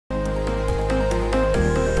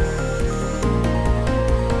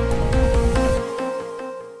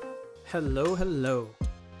Hello.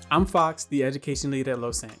 I'm Fox, the education lead at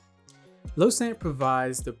Losant. Losant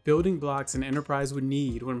provides the building blocks an enterprise would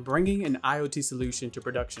need when bringing an IoT solution to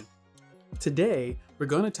production. Today, we're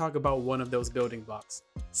going to talk about one of those building blocks,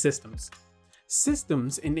 systems.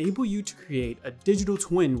 Systems enable you to create a digital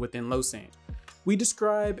twin within Losant. We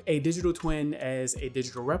describe a digital twin as a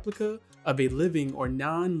digital replica of a living or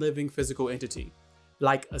non-living physical entity,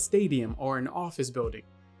 like a stadium or an office building.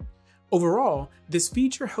 Overall, this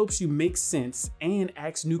feature helps you make sense and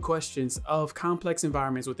ask new questions of complex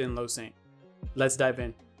environments within Losant. Let's dive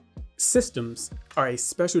in. Systems are a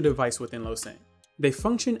special device within Losant. They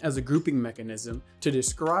function as a grouping mechanism to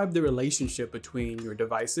describe the relationship between your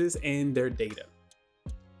devices and their data.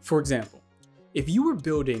 For example, if you were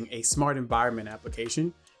building a smart environment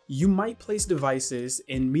application, you might place devices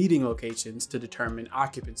in meeting locations to determine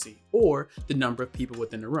occupancy or the number of people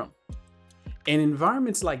within the room. In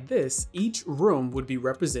environments like this, each room would be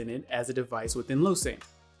represented as a device within Losant.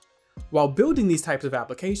 While building these types of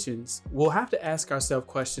applications, we'll have to ask ourselves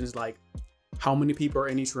questions like, how many people are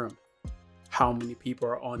in each room? How many people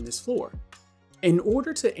are on this floor? In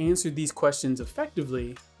order to answer these questions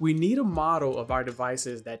effectively, we need a model of our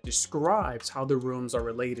devices that describes how the rooms are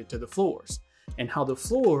related to the floors, and how the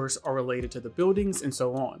floors are related to the buildings, and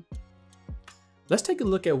so on. Let's take a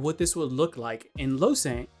look at what this would look like in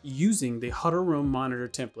Losant using the Huddle Room Monitor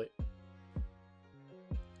template.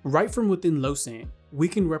 Right from within Losant, we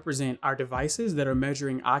can represent our devices that are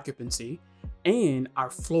measuring occupancy and our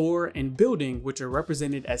floor and building, which are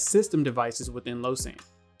represented as system devices within Losant.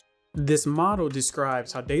 This model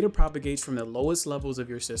describes how data propagates from the lowest levels of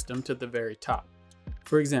your system to the very top.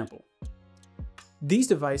 For example, these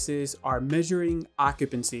devices are measuring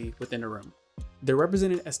occupancy within a room. They're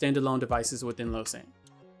represented as standalone devices within Losant.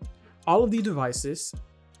 All of these devices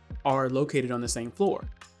are located on the same floor.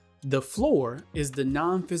 The floor is the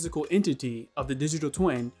non-physical entity of the digital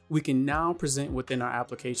twin we can now present within our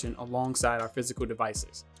application alongside our physical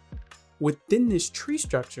devices. Within this tree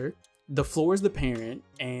structure, the floor is the parent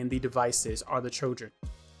and the devices are the children.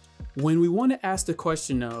 When we want to ask the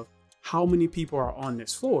question of how many people are on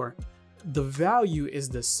this floor, the value is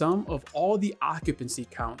the sum of all the occupancy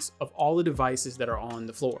counts of all the devices that are on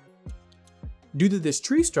the floor. Due to this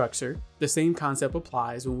tree structure, the same concept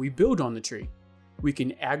applies when we build on the tree. We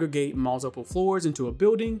can aggregate multiple floors into a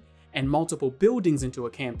building and multiple buildings into a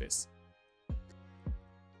campus.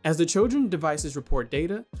 As the children devices report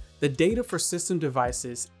data, the data for system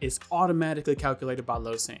devices is automatically calculated by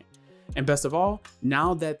Losant. And best of all,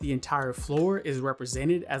 now that the entire floor is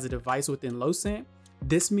represented as a device within Losant,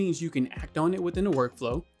 this means you can act on it within a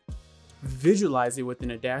workflow, visualize it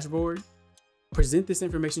within a dashboard, present this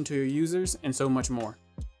information to your users, and so much more.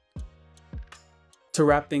 To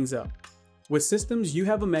wrap things up, with systems, you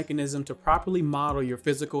have a mechanism to properly model your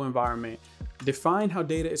physical environment, define how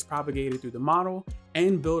data is propagated through the model,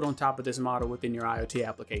 and build on top of this model within your IoT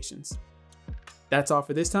applications. That's all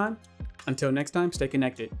for this time. Until next time, stay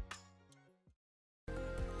connected.